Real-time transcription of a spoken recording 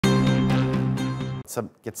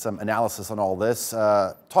get some analysis on all this.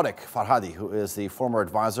 Torek Farhadi, who is the former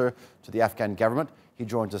advisor to the Afghan government, he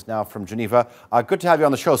joins us now from Geneva. Good to have you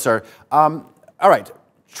on the show, sir. All right,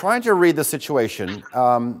 trying to read the situation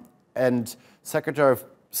and Secretary of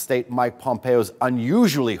State Mike Pompeo's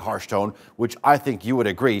unusually harsh tone, which I think you would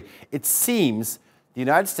agree, it seems the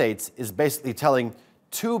United States is basically telling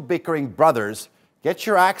two bickering brothers, get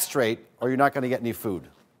your act straight or you're not going to get any food.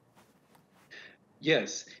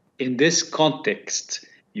 Yes. In this context,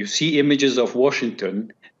 you see images of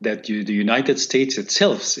Washington that the United States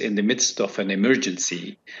itself is in the midst of an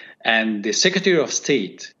emergency. And the Secretary of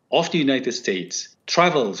State of the United States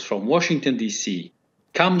travels from Washington, D.C.,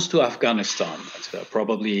 comes to Afghanistan, that's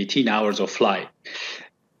probably 18 hours of flight,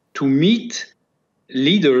 to meet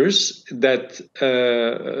leaders that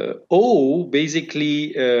owe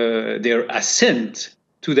basically their assent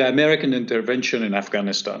to the American intervention in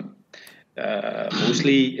Afghanistan.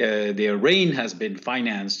 Mostly their reign has been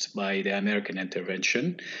financed by the American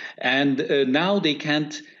intervention, and now they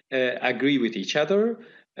can't agree with each other.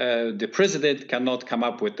 The president cannot come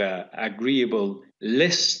up with an agreeable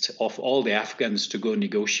list of all the Afghans to go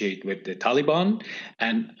negotiate with the Taliban.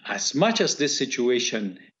 And as much as this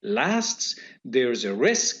situation lasts, there's a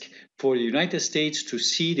risk for the United States to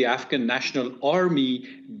see the Afghan National Army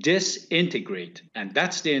disintegrate. And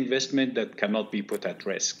that's the investment that cannot be put at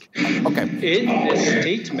risk. Okay. In this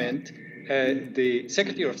statement, the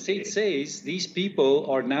Secretary of State says these people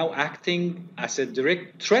are now acting as a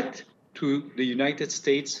direct threat to the United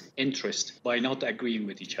States' interest by not agreeing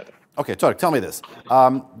with each other. Okay, Torek, tell me this.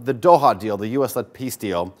 The Doha deal, the U.S.-led peace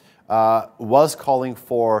deal, was calling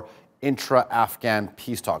for intra-Afghan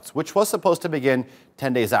peace talks, which was supposed to begin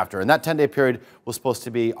 10 days after. And that 10-day period was supposed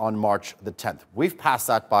to be on March the 10th. We've passed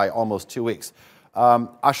that by almost 2 weeks.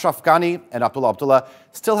 Ashraf, Ghani and Abdullah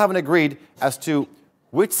still haven't agreed as to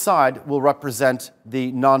which side will represent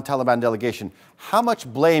the non-Taliban delegation. How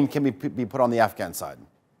much blame can be put on the Afghan side?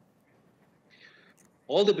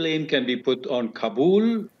 All the blame can be put on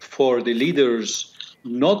Kabul for the leaders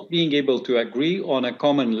not being able to agree on a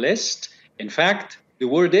common list. In fact, the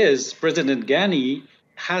word is President Ghani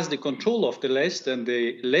has the control of the list, and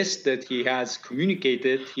the list that he has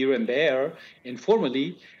communicated here and there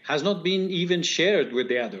informally has not been even shared with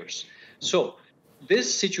the others. So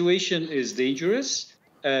this situation is dangerous.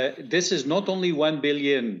 This is not only 1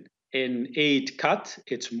 billion in aid cut,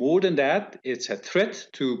 it's more than that. It's a threat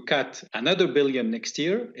to cut another billion next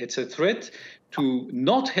year. It's a threat to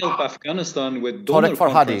not help Afghanistan with donor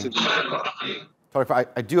conferences. Torek,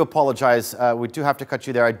 I do apologize. We do have to cut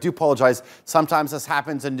you there. I do apologize. Sometimes this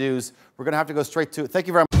happens in news. We're going to have to go straight to. Thank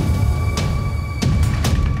you very much.